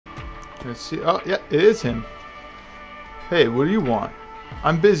Let's see. Oh, yeah, it is him. Hey, what do you want?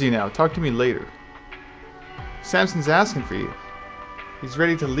 I'm busy now. Talk to me later. Samson's asking for you. He's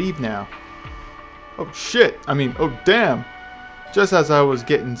ready to leave now. Oh, shit. I mean, oh, damn. Just as I was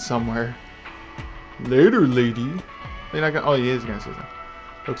getting somewhere. Later, lady. You're not gonna, oh, he is gonna say something.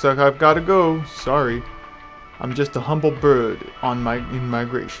 Looks like I've gotta go. Sorry. I'm just a humble bird in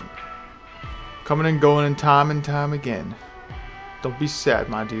migration. Coming and going and time again. Don't be sad,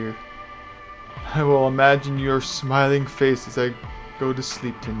 my dear. I will imagine your smiling face as I go to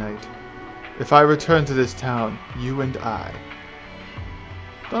sleep tonight. If I return to this town, you and I.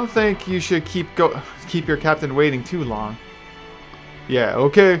 Don't think you should keep your captain waiting too long. Yeah,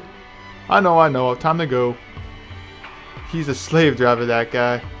 okay. I know. Time to go. He's a slave driver, that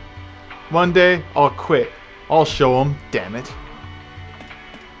guy. One day, I'll quit. I'll show him, damn it.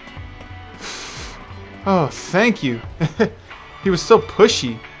 Oh, thank you. He was so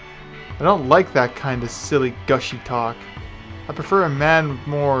pushy. I don't like that kind of silly, gushy talk. I prefer a man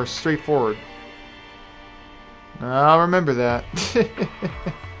more straightforward. I'll remember that.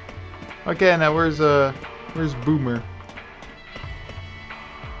 Okay, now where's Boomer?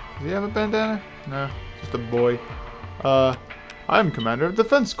 Does he have a bandana? No, just a boy. I'm commander of the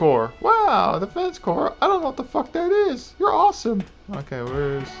Defense Corps. Wow, Defense Corps. I don't know what the fuck that is. You're awesome. Okay,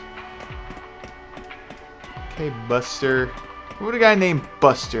 where's... Okay, Buster. What would a guy named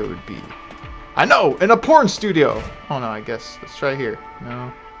Buster would be? I know! In a porn studio! Oh no, I guess. Let's try here.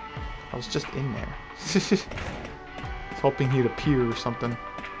 No. I was just in there. I was hoping he'd appear or something.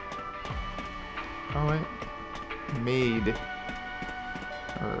 Oh wait. Maid.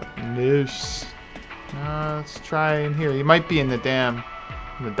 Or nurse. Let's try in here. He might be in the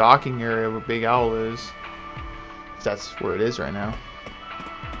docking area where Big Owl is. If that's where it is right now.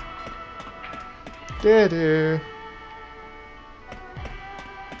 There.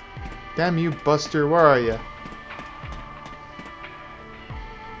 Damn you, Buster. Where are you?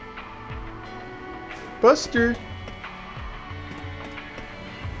 Buster!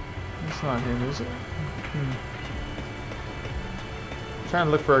 That's not him, is it? Trying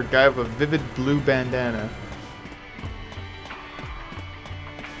to look for a guy with a vivid blue bandana.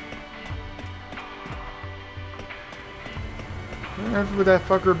 Where would that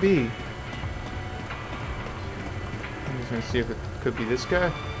fucker be? I'm just gonna see if it could be this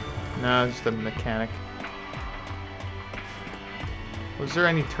guy. No, just a mechanic. Was there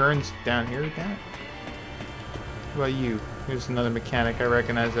any turns down here? Damn it. What about you? Here's another mechanic. I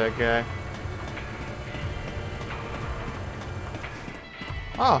recognize that guy.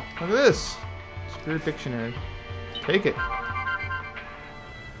 Oh, look at this. Spirit Dictionary. Take it.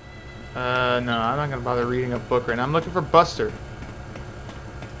 No, I'm not gonna bother reading a book right now. I'm looking for Buster.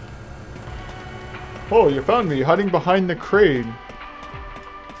 Oh, you found me hiding behind the crane.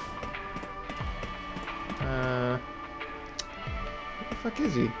 Where the fuck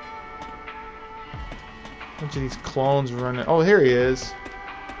is he? Bunch of these clones running. Oh, here he is.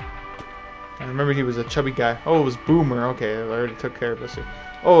 I remember he was a chubby guy. Oh, it was Boomer. Okay, I already took care of this.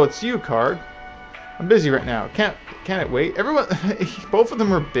 Oh, it's you, Card. I'm busy right now. Can't it wait? Everyone, both of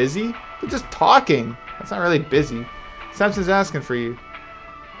them are busy. They're just talking. That's not really busy. Samson's asking for you.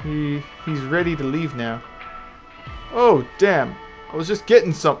 He's ready to leave now. Oh, damn. I was just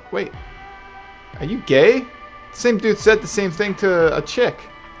getting some... Wait. Are you gay? The same dude said the same thing to a chick.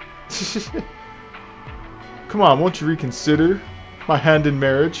 Come on, won't you reconsider my hand in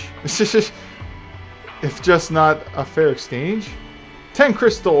marriage? If just not a fair exchange. 10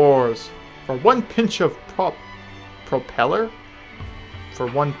 crystal ores for 1 pinch of propeller? For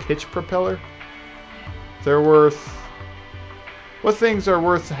 1 pitch propeller? They're worth... What things are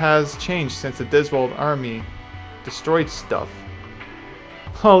worth has changed since the Diswald army destroyed stuff.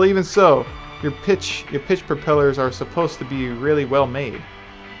 Well, even so, your pitch propellers are supposed to be really well made.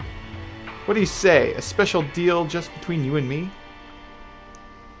 What do you say? A special deal just between you and me?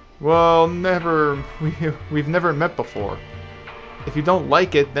 Well, never. We've never met before. If you don't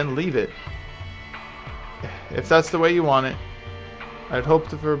like it, then leave it. If that's the way you want it. I'd hoped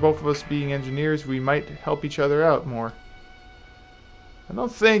that for both of us being engineers, we might help each other out more. I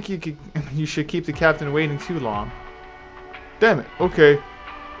don't think you should keep the captain waiting too long. Damn it. Okay.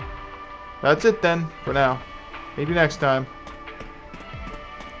 That's it then, for now. Maybe next time.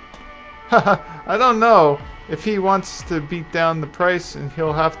 Haha, I don't know. If he wants to beat down the price, and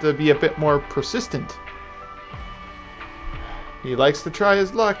he'll have to be a bit more persistent. He likes to try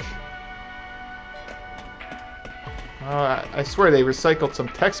his luck. Oh, I swear they recycled some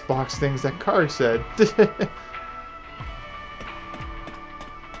text box things that Karg said.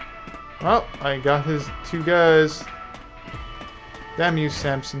 Well, I got his 2 guys. Damn you,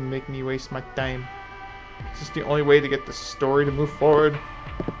 Samson, make me waste my time. Is this the only way to get the story to move forward?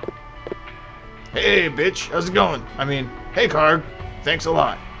 Hey, bitch, how's it going? I mean, hey, Karg, thanks a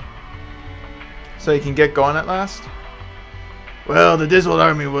lot. So you can get going at last? Well, the Diswold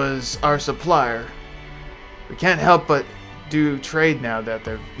army was our supplier. We can't help but do trade now that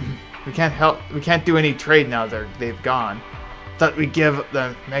they're... we can't do any trade now they've gone. Thought we'd give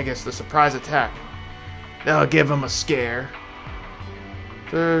the Magus the surprise attack. That'll give them a scare.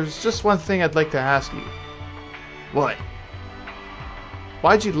 There's just one thing I'd like to ask you. What?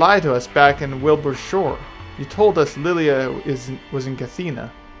 Why'd you lie to us back in Wilbur Shore? You told us Lilia was in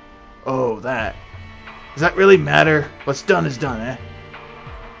Cathena. Oh, that. Does that really matter? What's done is done, eh?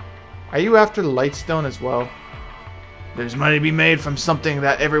 Are you after the Lightstone as well? There's money to be made from something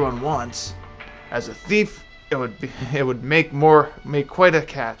that everyone wants. As a thief, it would make quite a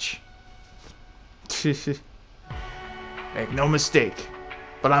catch. Make no mistake,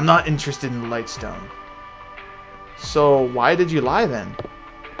 but I'm not interested in the Lightstone. So why did you lie then?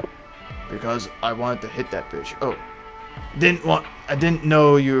 Because I wanted to hit that bitch. Oh, I didn't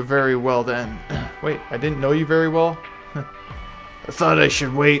know you very well then. Wait, I didn't know you very well? I thought I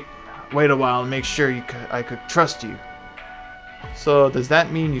should wait a while and make sure I could trust you. So does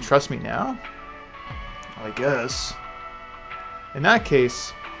that mean you trust me now? I guess. In that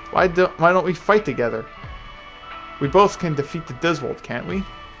case, why don't we fight together? We both can defeat the Diswold, can't we?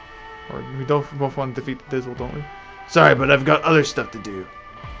 Or we both want to defeat the Diswold, don't we? Sorry, but I've got other stuff to do.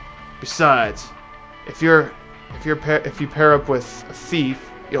 Besides, if you pair up with a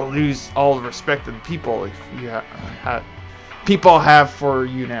thief, you'll lose all the respect that people people have for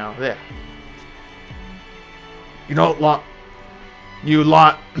you now. There. You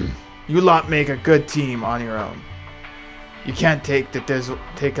lot make a good team on your own. You can't take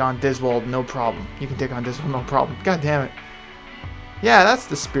on Diswold, no problem. You can take on Diswold, no problem. God damn it. Yeah, that's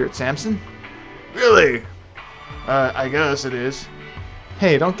the spirit, Samson. Really? I guess it is.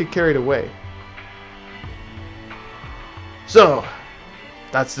 Hey, don't get carried away. So,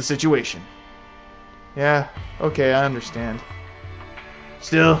 that's the situation. Yeah, okay, I understand.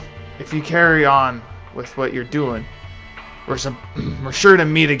 Still, if you carry on with what you're doing, we're sure to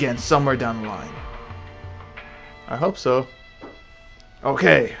meet again somewhere down the line. I hope so.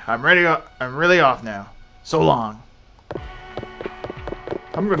 Okay, I'm ready. I'm really off now. So long.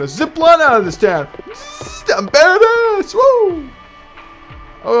 I'm gonna zip line out of this town. I'm badass! Woo!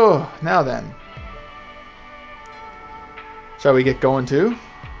 Oh, now then. Shall we get going too?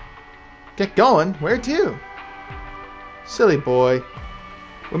 Get going? Where to? Silly boy.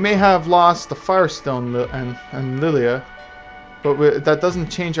 We may have lost the Firestone and Lilia, but that doesn't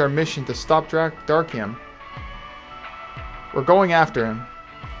change our mission to stop Darkium. We're going after him.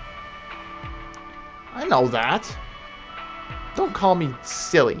 I know that. Don't call me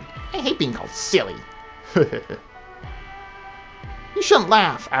silly. I hate being called silly. You shouldn't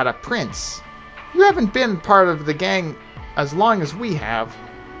laugh at a prince. You haven't been part of the gang as long as we have.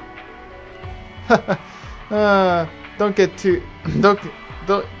 Don't get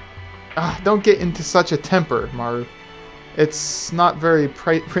into such a temper, Maru. It's not very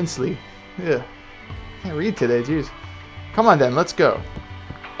princely. Yeah. Can't read today, jeez. Come on then, let's go.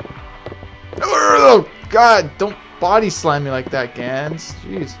 Oh, God, don't body slam me like that, Gans.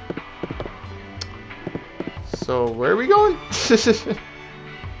 Jeez. So, where are we going? As soon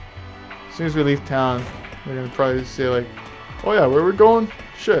as we leave town, they're gonna probably say like, oh yeah, where are we going?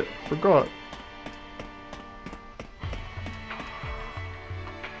 Shit, forgot.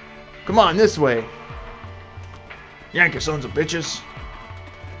 Come on, this way. Yank your sons of bitches.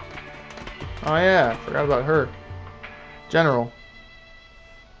 Oh yeah, forgot about her. General.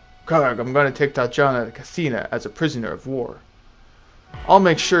 Karg, I'm gonna take Tatjana to Cathena as a prisoner of war. I'll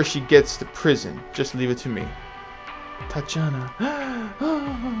make sure she gets to prison. Just leave it to me. Tatjana.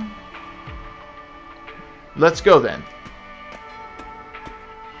 Let's go then.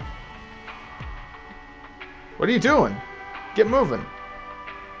 What are you doing? Get moving.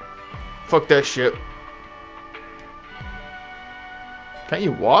 Fuck that shit. Can't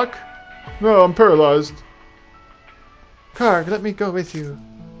you walk? No, I'm paralyzed. Karg, let me go with you.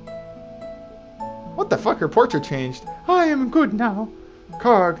 What the fuck? Her portrait changed. I am good now.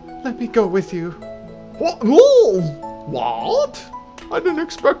 Karg, let me go with you. What? What? I didn't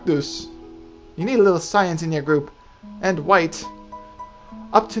expect this. You need a little science in your group. And white.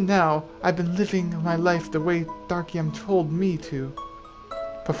 Up to now, I've been living my life the way Darkium told me to.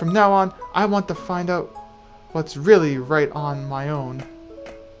 But from now on, I want to find out what's really right on my own.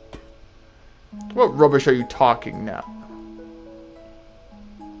 What rubbish are you talking now?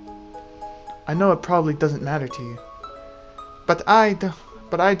 I know it probably doesn't matter to you.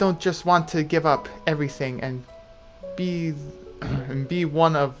 But I don't just want to give up everything and be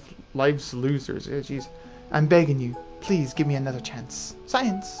one of life's losers. Jeez. I'm begging you, please give me another chance.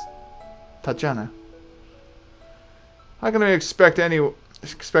 Science. Tatjana. How can I expect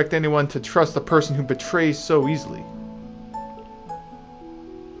anyone to trust a person who betrays so easily?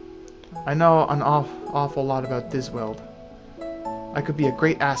 I know an awful lot about this world. I could be a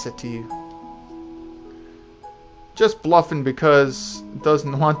great asset to you. Just bluffing because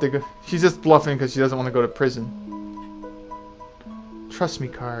doesn't want to go. She's just bluffing because she doesn't want to go to prison. Trust me,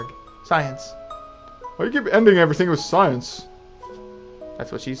 Karg. Science. Why do you keep ending everything with science?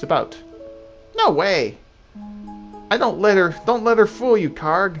 That's what she's about. No way. Don't let her fool you,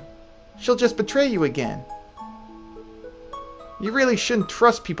 Karg. She'll just betray you again. You really shouldn't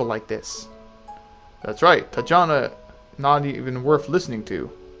trust people like this. That's right. Tatjana, not even worth listening to.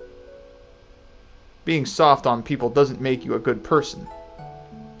 Being soft on people doesn't make you a good person.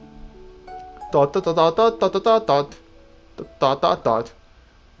 Dot dot dot dot dot dot dot dot dot dot dot.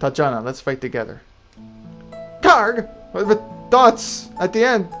 Tatjana, let's fight together. Karg! With dots at the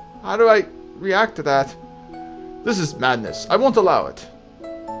end. How do I react to that? This is madness. I won't allow it.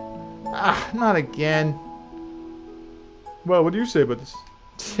 Ah, not again. Well, what do you say about this?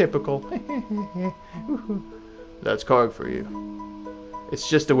 Typical. That's Karg for you. It's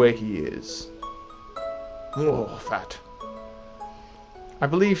just the way he is. Oh, fat. I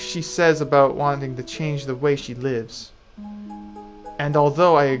believe she says about wanting to change the way she lives. And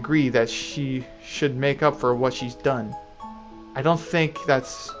although I agree that she should make up for what she's done, I don't think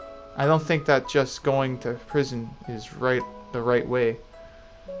that just going to prison is the right way.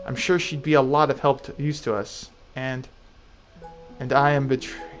 I'm sure she'd be a lot of help use to us, and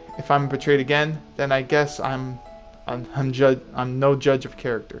if I'm betrayed again, then I guess I'm no judge of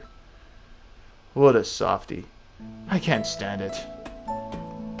character. What a softie. I can't stand it.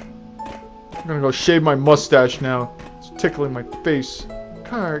 I'm gonna go shave my mustache now. It's tickling my face.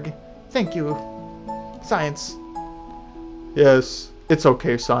 Karg, thank you. Science. Yes, it's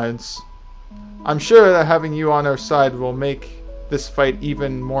okay, Science. I'm sure that having you on our side will make this fight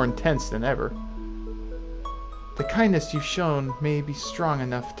even more intense than ever. The kindness you've shown may be strong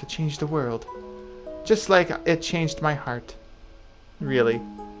enough to change the world. Just like it changed my heart. Really?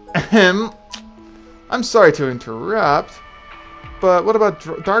 Ahem. I'm sorry to interrupt, but what about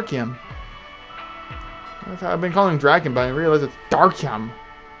Darkium? I've been calling him Drakium, but I realized it's Darkium.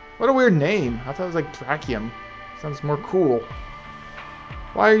 What a weird name. I thought it was like Drakium. Sounds more cool.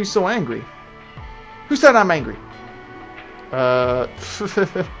 Why are you so angry? Who said I'm angry?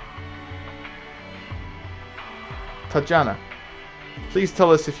 Tatjana, please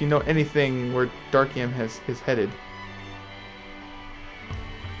tell us if you know anything where Darkium is headed.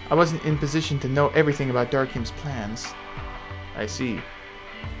 I wasn't in position to know everything about Darkium's plans. I see.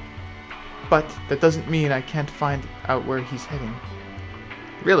 But that doesn't mean I can't find out where he's heading.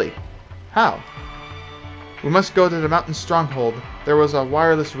 Really? How? We must go to the mountain stronghold. There was a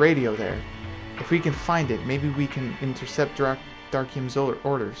wireless radio there. If we can find it, maybe we can intercept Darkium's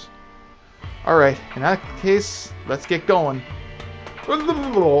orders. Alright, in that case, let's get going.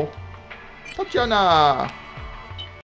 Tatjana!